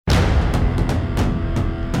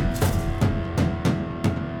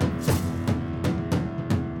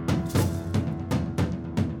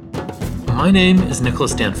My name is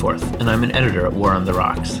Nicholas Danforth, and I'm an editor at War on the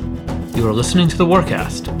Rocks. You are listening to the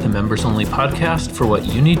Warcast, the members-only podcast for what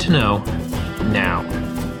you need to know now.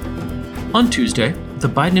 On Tuesday, the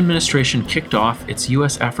Biden administration kicked off its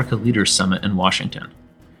U.S.-Africa Leaders Summit in Washington.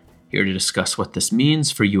 Here to discuss what this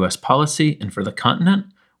means for U.S. policy and for the continent,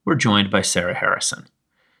 we're joined by Sarah Harrison.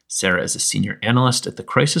 Sarah is a senior analyst at the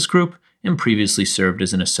Crisis Group and previously served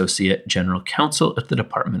as an associate general counsel at the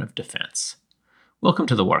Department of Defense. Welcome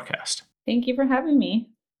to the Warcast. Thank you for having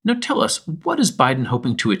me. Now tell us, what is Biden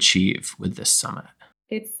hoping to achieve with this summit?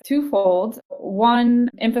 It's twofold.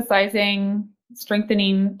 One, emphasizing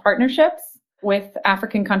strengthening partnerships with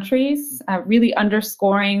African countries, really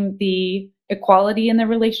underscoring the equality in the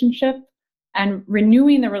relationship and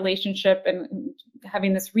renewing the relationship and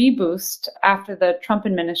having this reboost after the Trump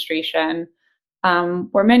administration,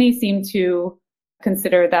 where many seem to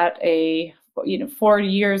consider that 4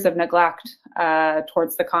 years of neglect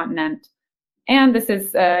towards the continent. And this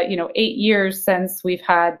is 8 years since we've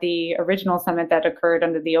had the original summit that occurred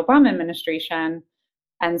under the Obama administration.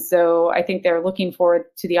 And so I think they're looking forward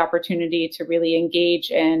to the opportunity to really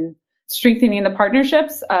engage in strengthening the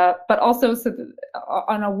partnerships, but also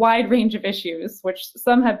on a wide range of issues, which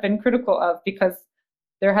some have been critical of because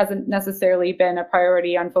there hasn't necessarily been a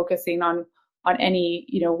priority on focusing on any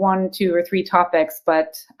 1, 2, or 3 topics,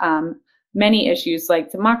 but many issues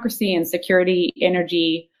like democracy and security,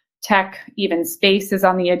 energy, tech, even space is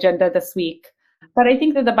on the agenda this week. But I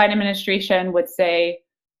think that the Biden administration would say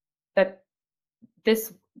that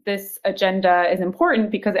this agenda is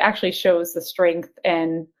important because it actually shows the strength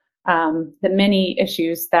and the many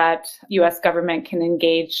issues that U.S. government can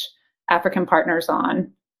engage African partners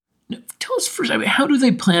on. Now, tell us first, how do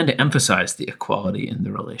they plan to emphasize the equality in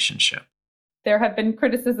the relationship? There have been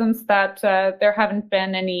criticisms that there haven't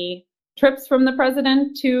been any trips from the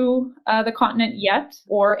president to the continent yet,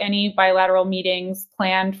 or any bilateral meetings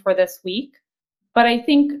planned for this week. But I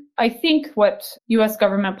think what U.S.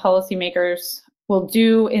 government policymakers will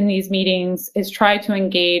do in these meetings is try to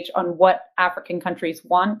engage on what African countries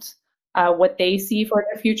want, what they see for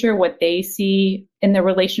their future, what they see in the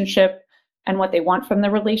relationship, and what they want from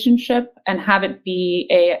the relationship, and have it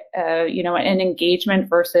be an engagement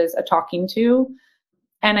versus a talking to.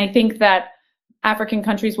 And I think that African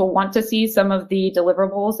countries will want to see some of the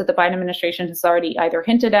deliverables that the Biden administration has already either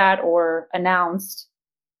hinted at or announced,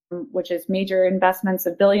 which is major investments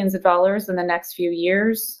of billions of dollars in the next few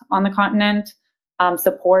years on the continent,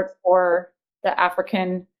 support for the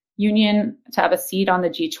African Union to have a seat on the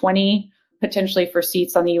G20, potentially for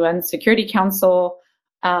seats on the UN Security Council,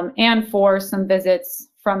 and for some visits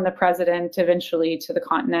from the president eventually to the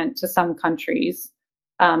continent, to some countries.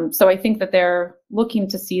 So I think that they're looking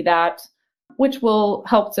to see that, which will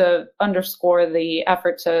help to underscore the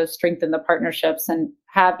effort to strengthen the partnerships and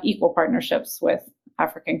have equal partnerships with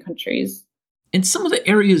African countries. In some of the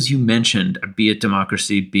areas you mentioned, be it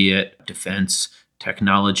democracy, be it defense,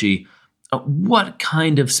 technology, what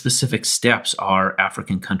kind of specific steps are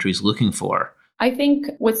African countries looking for? I think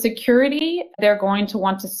with security, they're going to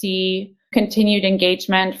want to see continued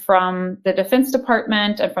engagement from the Defense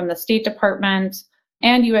Department and from the State Department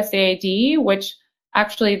and USAID, which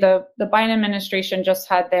actually the Biden administration just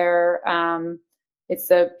had their, it's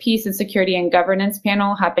a Peace and Security and Governance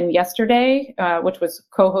panel happened yesterday, which was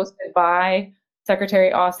co-hosted by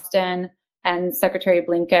Secretary Austin and Secretary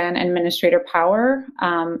Blinken and Administrator Power,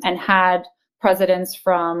 and had presidents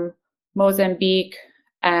from Mozambique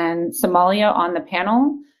and Somalia on the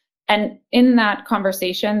panel. And in that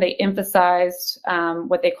conversation, they emphasized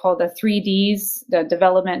what they call the 3Ds, the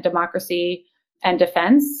development, democracy, and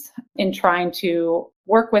defense, in trying to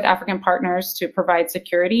work with African partners to provide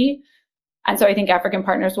security. And so I think African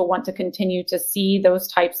partners will want to continue to see those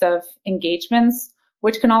types of engagements,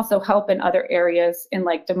 which can also help in other areas in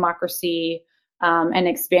like democracy and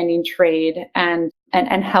expanding trade and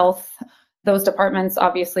health. Those departments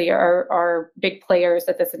obviously are big players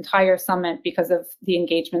at this entire summit because of the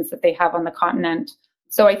engagements that they have on the continent.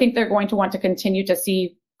 So I think they're going to want to continue to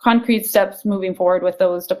see concrete steps moving forward with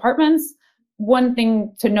those departments. One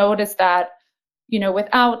thing to note is that,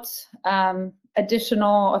 without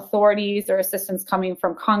additional authorities or assistance coming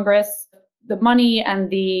from Congress, the money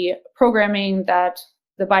and the programming that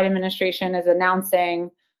the Biden administration is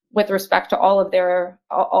announcing with respect to all of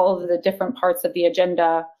the different parts of the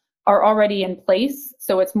agenda are already in place.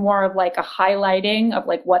 So it's more of like a highlighting of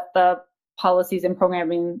like what the policies and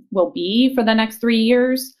programming will be for the next 3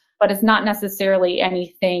 years, but it's not necessarily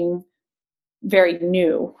anything very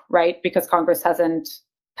new, right? Because Congress hasn't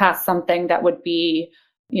passed something that would be,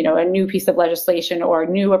 a new piece of legislation or a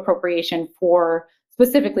new appropriation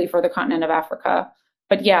specifically for the continent of Africa.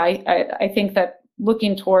 But yeah, I think that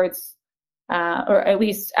looking towards, or at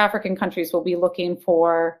least African countries will be looking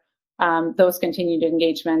for those continued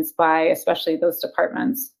engagements by especially those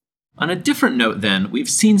departments. On a different note then, we've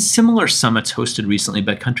seen similar summits hosted recently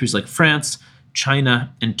by countries like France,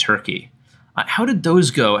 China, and Turkey. How did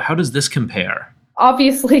those go? How does this compare?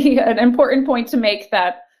 Obviously, an important point to make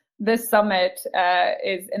that this summit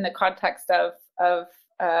is in the context of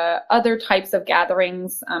other types of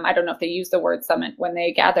gatherings. I don't know if they use the word summit when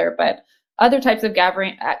they gather, but other types of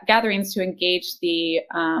gatherings to engage the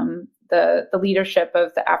leadership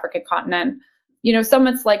of the African continent. You know,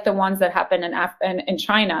 summits like the ones that happen in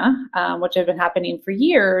China, which have been happening for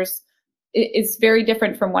years, is very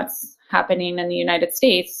different from what's happening in the United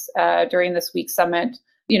States during this week's summit.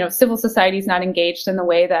 You know, civil society is not engaged in the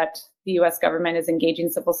way that the U.S. government is engaging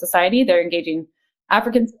civil society. They're engaging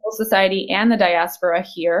African civil society and the diaspora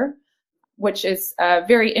here, which is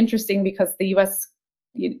very interesting because the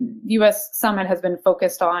U.S. summit has been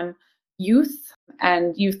focused on youth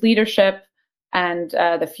and youth leadership and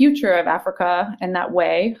the future of Africa in that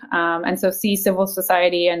way. And so see civil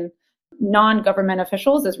society and non-government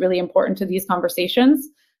officials is really important to these conversations.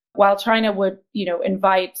 While China would,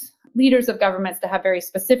 invite leaders of governments to have very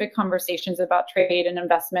specific conversations about trade and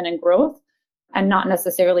investment and growth, and not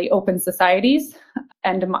necessarily open societies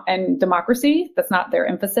and democracy. That's not their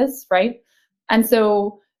emphasis, right? And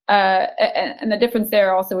so, and the difference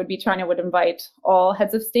there also would be China would invite all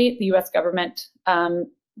heads of state. The U.S. government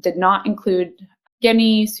did not include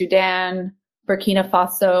Guinea, Sudan, Burkina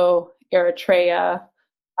Faso, Eritrea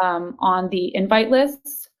on the invite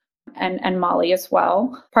lists, and Mali as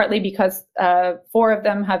well, partly because 4 of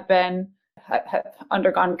them have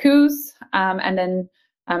undergone coups, and then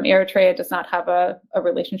Eritrea does not have a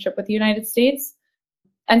relationship with the United States.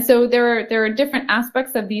 And so there are different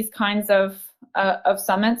aspects of these kinds of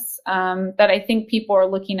summits that I think people are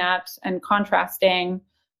looking at and contrasting,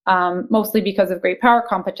 mostly because of great power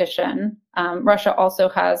competition. Russia also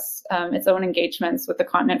has its own engagements with the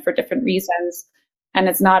continent for different reasons, and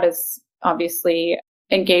it's not as obviously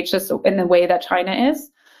engaged in the way that China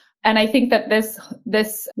is. And I think that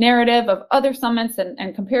this narrative of other summits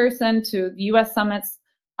and comparison to the U.S. summits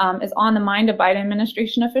is on the mind of Biden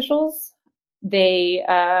administration officials. They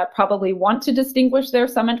probably want to distinguish their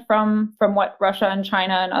summit from what Russia and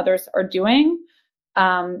China and others are doing,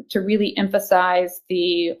 to really emphasize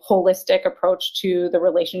the holistic approach to the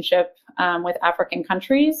relationship with African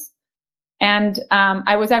countries. And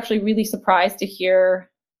I was actually really surprised to hear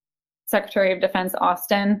Secretary of Defense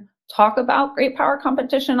Austin talk about great power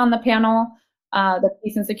competition on the panel, the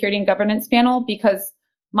Peace and Security and Governance panel, because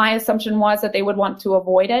my assumption was that they would want to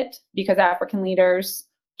avoid it because African leaders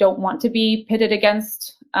don't want to be pitted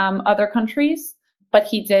against other countries. But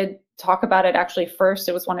he did talk about it actually first.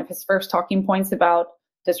 It was one of his first talking points about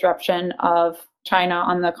disruption of China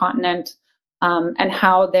on the continent, and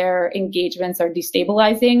how their engagements are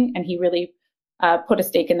destabilizing. And he really put a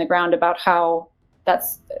stake in the ground about how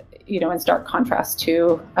that's, in stark contrast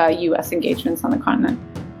to U.S. engagements on the continent.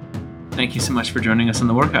 Thank you so much for joining us on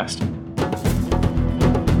the Warcast.